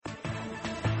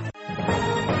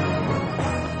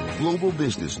Global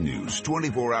business news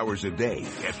 24 hours a day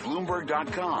at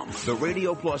Bloomberg.com, the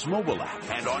Radio Plus mobile app,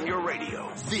 and on your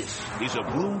radio. This is a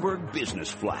Bloomberg Business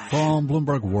Flash. From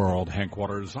Bloomberg World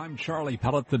headquarters, I'm Charlie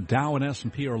Pellet. The Dow and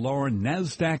S&P are lower.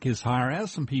 NASDAQ is higher.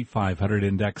 S&P 500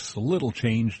 index little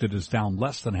changed. It is down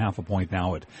less than half a point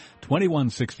now at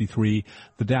 2163.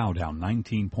 The Dow down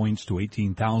 19 points to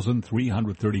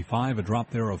 18,335, a drop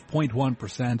there of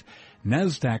 0.1%.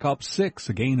 NASDAQ up 6,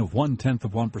 a gain of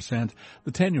 0.1%.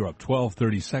 The 10-year up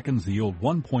 12/32, the yield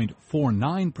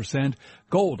 1.49%.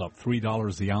 Gold up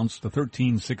 $3 the ounce to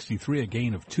 $13.63, a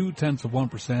gain of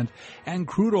 0.2%. And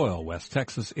crude oil, West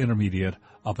Texas Intermediate,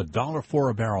 up $1.04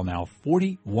 a barrel now,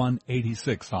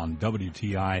 41.86 on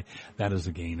WTI. That is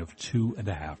a gain of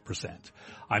 2.5%.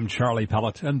 I'm Charlie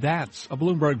Pellet, and that's a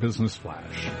Bloomberg Business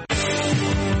Flash.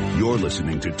 You're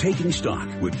listening to Taking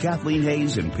Stock with Kathleen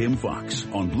Hayes and Pim Fox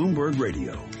on Bloomberg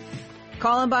Radio.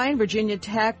 Columbine, Virginia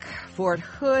Tech, Fort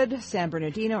Hood, San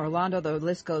Bernardino, Orlando, the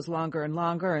list goes longer and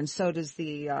longer, and so does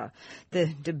the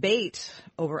debate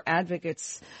over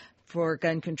advocates for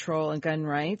gun control and gun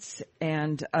rights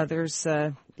and others.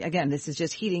 Again, this is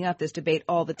just heating up, this debate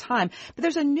all the time. But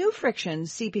there's a new friction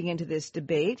seeping into this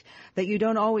debate that you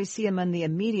don't always see among the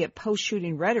immediate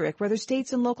post-shooting rhetoric, whether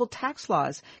states and local tax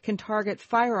laws can target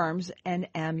firearms and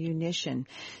ammunition.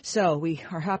 So we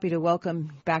are happy to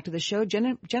welcome back to the show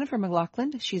Jennifer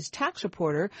McLoughlin. She's tax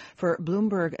reporter for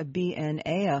Bloomberg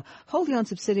BNA, a wholly owned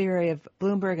subsidiary of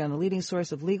Bloomberg and a leading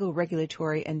source of legal,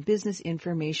 regulatory, and business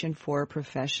information for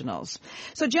professionals.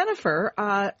 So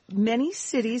Jennifer, many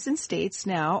cities and states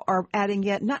now are adding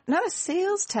yet not a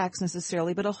sales tax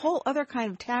necessarily, but a whole other kind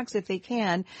of tax, if they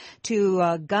can,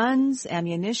 to guns,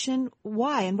 ammunition.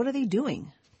 Why, and what are they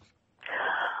doing?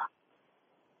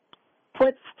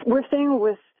 What we're seeing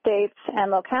with states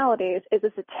and localities is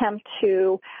this attempt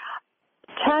to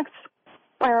tax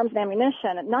firearms and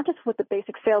ammunition, not just with the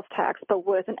basic sales tax, but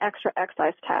with an extra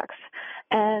excise tax.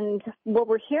 And what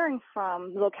we're hearing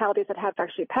from the localities that have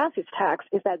actually passed these tax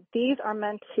is that these are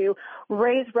meant to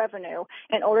raise revenue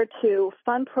in order to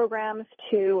fund programs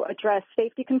to address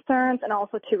safety concerns and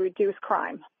also to reduce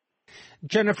crime.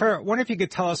 Jennifer, I wonder if you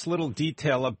could tell us a little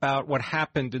detail about what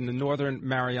happened in the Northern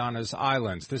Marianas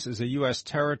Islands. This is a U.S.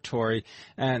 territory,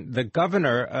 and the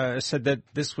governor said that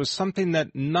this was something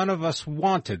that none of us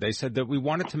wanted. They said that we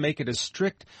wanted to make it as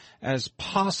strict as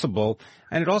possible,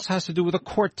 and it also has to do with a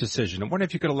court decision. I wonder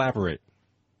if you could elaborate.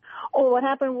 Well, what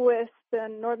happened with the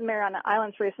Northern Mariana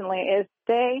Islands recently is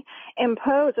they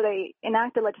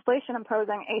enacted legislation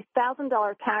imposing a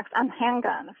 $1,000 tax on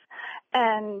handguns.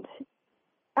 And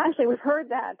actually, we've heard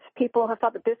that people have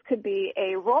thought that this could be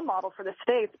a role model for the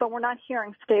states, but we're not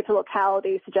hearing states or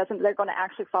localities suggesting that they're going to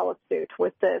actually follow suit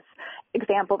with this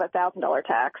example of a $1,000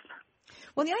 tax.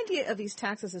 Well, the idea of these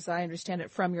taxes, as I understand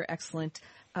it from your excellent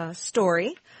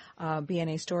story,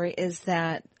 BNA story, is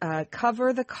that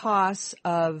cover the costs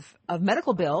of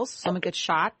medical bills. Someone gets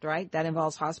shot, right? That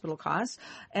involves hospital costs,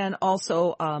 and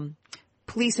also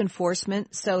police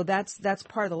enforcement. So that's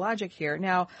part of the logic here.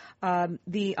 Now,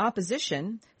 the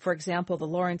opposition, for example, the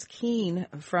Lawrence Keene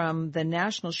from the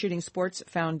National Shooting Sports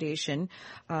Foundation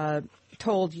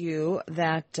told you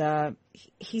that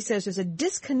he says there's a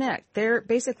disconnect. They're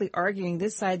basically arguing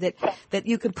this side that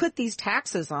you could put these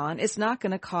taxes on. It's not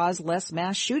going to cause less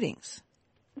mass shootings.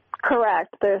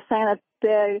 Correct. They're saying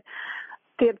that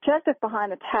the objective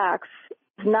behind the tax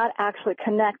does not actually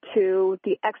connect to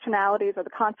the externalities or the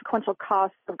consequential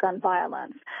costs of gun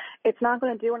violence. It's not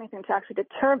going to do anything to actually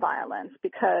deter violence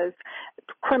because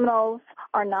criminals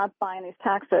are not buying these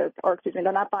taxes,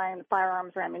 they're not buying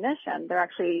firearms or ammunition. They're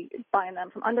actually buying them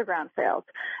from underground sales.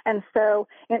 And so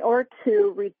in order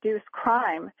to reduce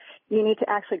crime, you need to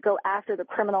actually go after the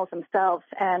criminals themselves.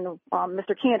 And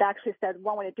Mr. King had actually said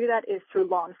one way to do that is through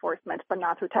law enforcement, but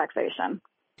not through taxation.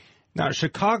 Now,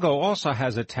 Chicago also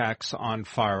has a tax on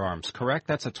firearms, correct?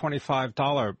 That's a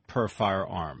 $25 per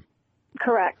firearm.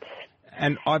 Correct.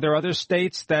 And are there other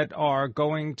states that are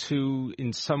going to,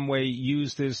 in some way,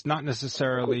 use this, not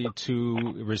necessarily to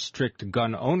restrict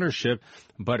gun ownership,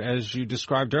 but as you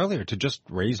described earlier, to just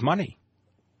raise money?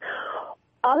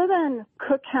 Other than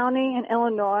Cook County in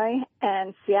Illinois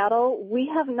and Seattle, we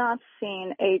have not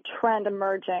seen a trend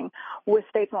emerging with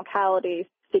states and localities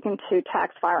seeking to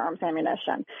tax firearms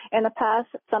ammunition. In the past,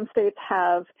 some states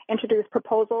have introduced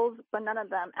proposals, but none of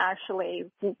them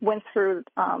actually went through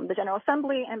the General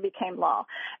Assembly and became law.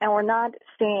 And we're not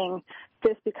seeing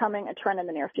this becoming a trend in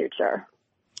the near future.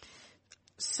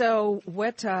 So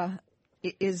what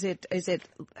is it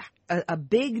a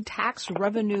big tax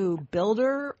revenue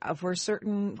builder for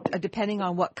certain, depending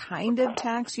on what kind of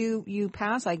tax you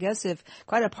pass? I guess if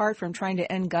quite apart from trying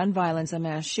to end gun violence and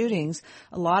mass shootings,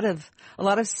 a lot of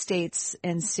states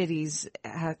and cities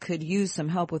could use some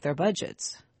help with their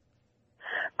budgets.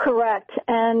 Correct.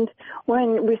 And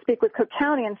when we speak with Cook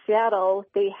County in Seattle,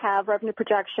 they have revenue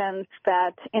projections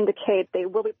that indicate they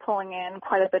will be pulling in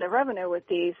quite a bit of revenue with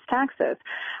these taxes.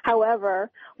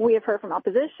 However, we have heard from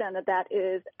opposition that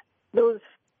those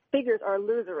figures are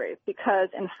illusory because,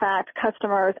 in fact,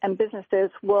 customers and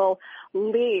businesses will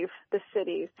leave the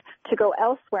cities to go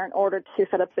elsewhere in order to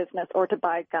set up business or to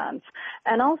buy guns.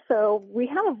 And also, we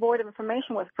have a void of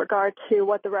information with regard to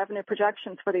what the revenue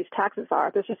projections for these taxes are.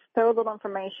 There's just so little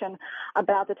information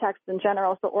about the taxes in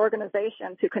general, so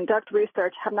organizations who conduct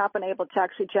research have not been able to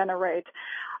actually generate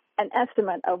an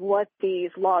estimate of what these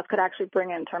laws could actually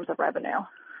bring in terms of revenue.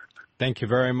 Thank you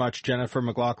very much, Jennifer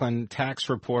McLoughlin, tax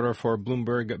reporter for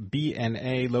Bloomberg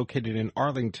BNA, located in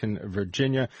Arlington,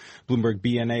 Virginia. Bloomberg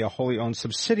BNA, a wholly owned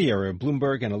subsidiary of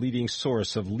Bloomberg and a leading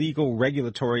source of legal,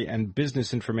 regulatory, and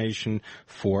business information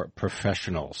for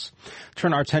professionals.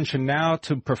 Turn our attention now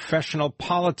to professional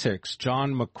politics.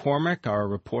 John McCormick, our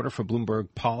reporter for Bloomberg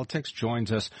Politics,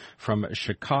 joins us from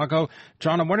Chicago.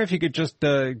 John, I wonder if you could just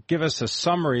give us a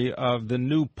summary of the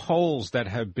new polls that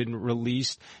have been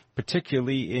released,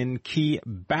 particularly in key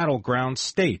battleground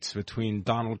states between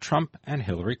Donald Trump and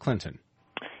Hillary Clinton.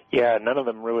 Yeah, none of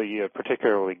them really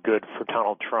particularly good for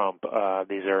Donald Trump.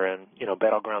 These are in,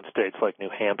 battleground states like New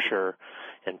Hampshire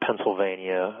and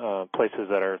Pennsylvania, places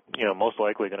that are, most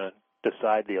likely going to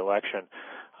decide the election.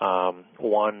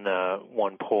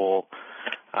 One poll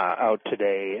out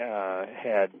today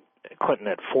had Clinton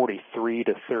at 43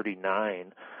 to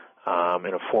 39.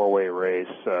 In a four-way race.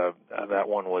 That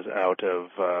one was out of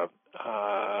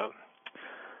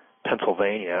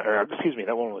Pennsylvania,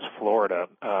 that one was Florida,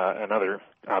 another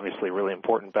obviously really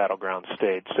important battleground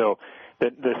state. So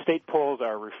the state polls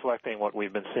are reflecting what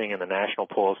we've been seeing in the national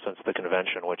polls since the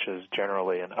convention, which is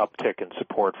generally an uptick in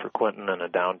support for Clinton and a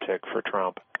downtick for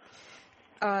Trump.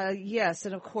 Yes,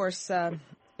 and of course,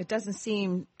 it doesn't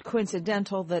seem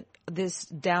coincidental that this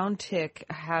downtick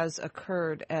has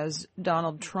occurred as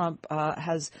Donald Trump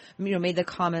has, made the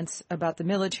comments about the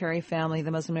military family, the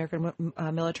Muslim American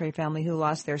military family who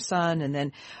lost their son, and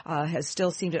then has still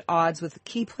seemed at odds with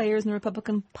key players in the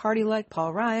Republican Party like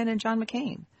Paul Ryan and John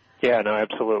McCain. Yeah, no,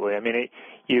 absolutely. I mean,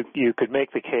 you could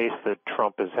make the case that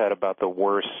Trump has had about the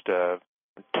worst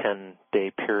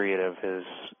 10-day period of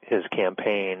his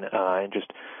campaign, and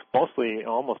just mostly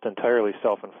almost entirely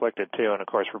self-inflicted too. And of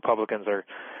course, Republicans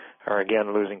are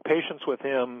again losing patience with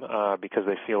him because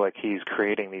they feel like he's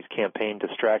creating these campaign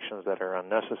distractions that are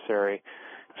unnecessary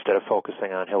instead of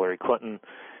focusing on Hillary Clinton,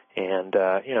 and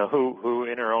who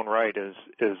in her own right is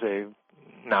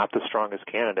not the strongest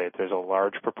candidate. There's a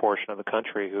large proportion of the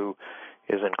country who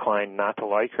is inclined not to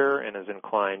like her and is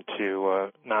inclined to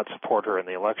not support her in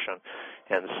the election.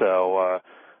 And so,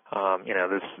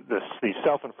 these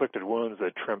self-inflicted wounds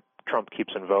that Trump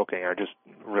keeps invoking are just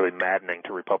really maddening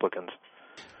to Republicans.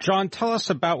 John, tell us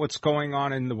about what's going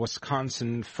on in the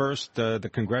Wisconsin 1st, the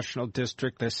congressional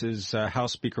district. This is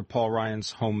House Speaker Paul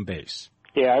Ryan's home base.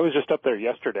 Yeah, I was just up there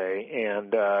yesterday,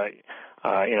 and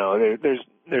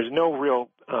there's no real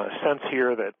sense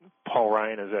here that Paul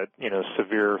Ryan is at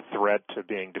severe threat to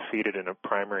being defeated in a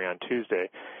primary on Tuesday,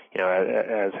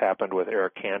 as happened with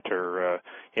Eric Cantor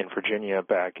in Virginia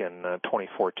back in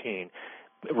 2014.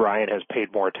 Ryan has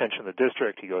paid more attention to the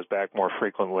district. He goes back more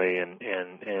frequently and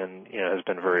has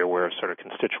been very aware of sort of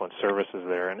constituent services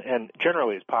there, and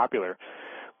generally is popular.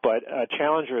 But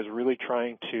Challenger is really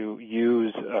trying to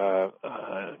use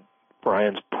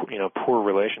Ryan's poor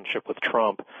relationship with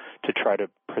Trump to try to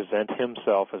present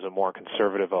himself as a more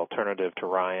conservative alternative to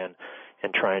Ryan,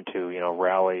 and trying to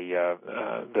rally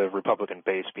the Republican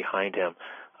base behind him.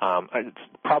 It's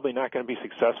probably not going to be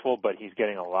successful, but he's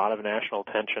getting a lot of national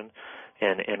attention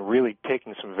and really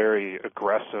taking some very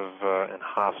aggressive and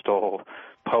hostile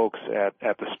pokes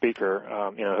at the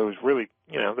speaker, who's really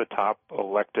the top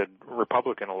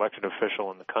Republican elected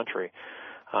official in the country.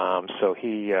 So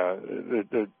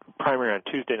the primary on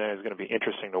Tuesday night is going to be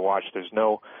interesting to watch. There's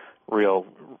no real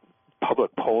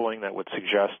public polling that would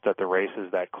suggest that the race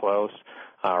is that close.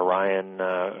 Ryan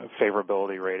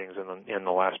favorability ratings in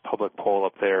the last public poll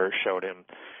up there showed him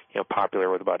popular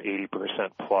with about 80%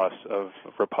 plus of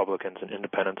Republicans and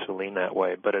independents who lean that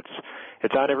way. But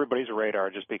it's on everybody's radar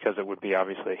just because it would be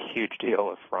obviously a huge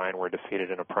deal if Ryan were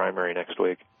defeated in a primary next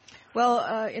week.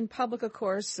 Well, in public, of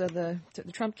course, the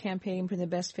Trump campaign put the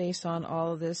best face on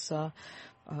all of this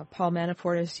Paul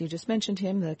Manafort, as you just mentioned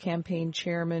him, the campaign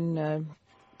chairman,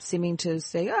 seeming to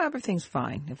say, everything's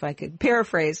fine, if I could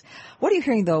paraphrase. What are you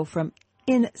hearing, though, from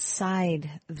inside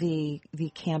the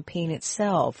campaign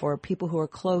itself, or people who are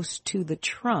close to the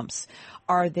Trumps?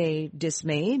 Are they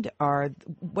dismayed?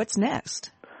 What's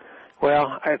next?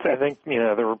 Well, I think,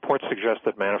 the reports suggest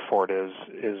that Manafort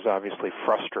is obviously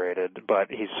frustrated, but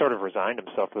he's sort of resigned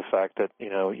himself to the fact that,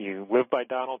 you live by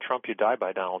Donald Trump, you die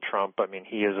by Donald Trump. I mean,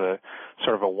 he is a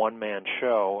sort of a one-man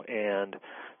show, and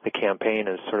the campaign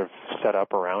is sort of set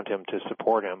up around him to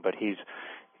support him, but he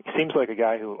seems like a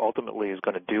guy who ultimately is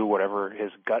going to do whatever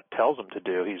his gut tells him to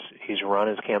do. He's run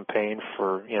his campaign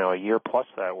for, a year plus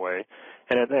that way,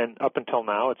 and then up until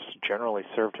now, it's generally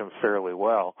served him fairly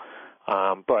well.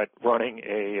 But running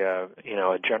a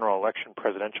general election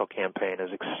presidential campaign is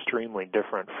extremely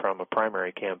different from a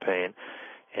primary campaign,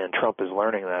 and Trump is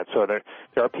learning that. So there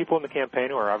are people in the campaign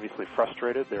who are obviously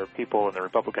frustrated. There are people in the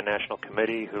Republican National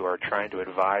Committee who are trying to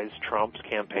advise Trump's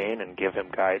campaign and give him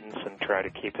guidance and try to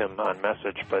keep him on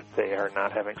message, but they are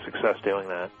not having success doing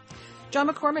that. John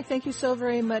McCormick, thank you so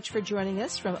very much for joining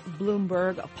us from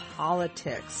Bloomberg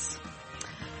Politics.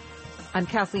 I'm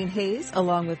Kathleen Hayes,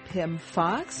 along with Pim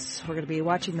Fox. We're going to be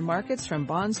watching the markets from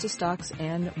bonds to stocks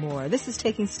and more. This is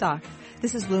Taking Stock.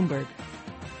 This is Bloomberg.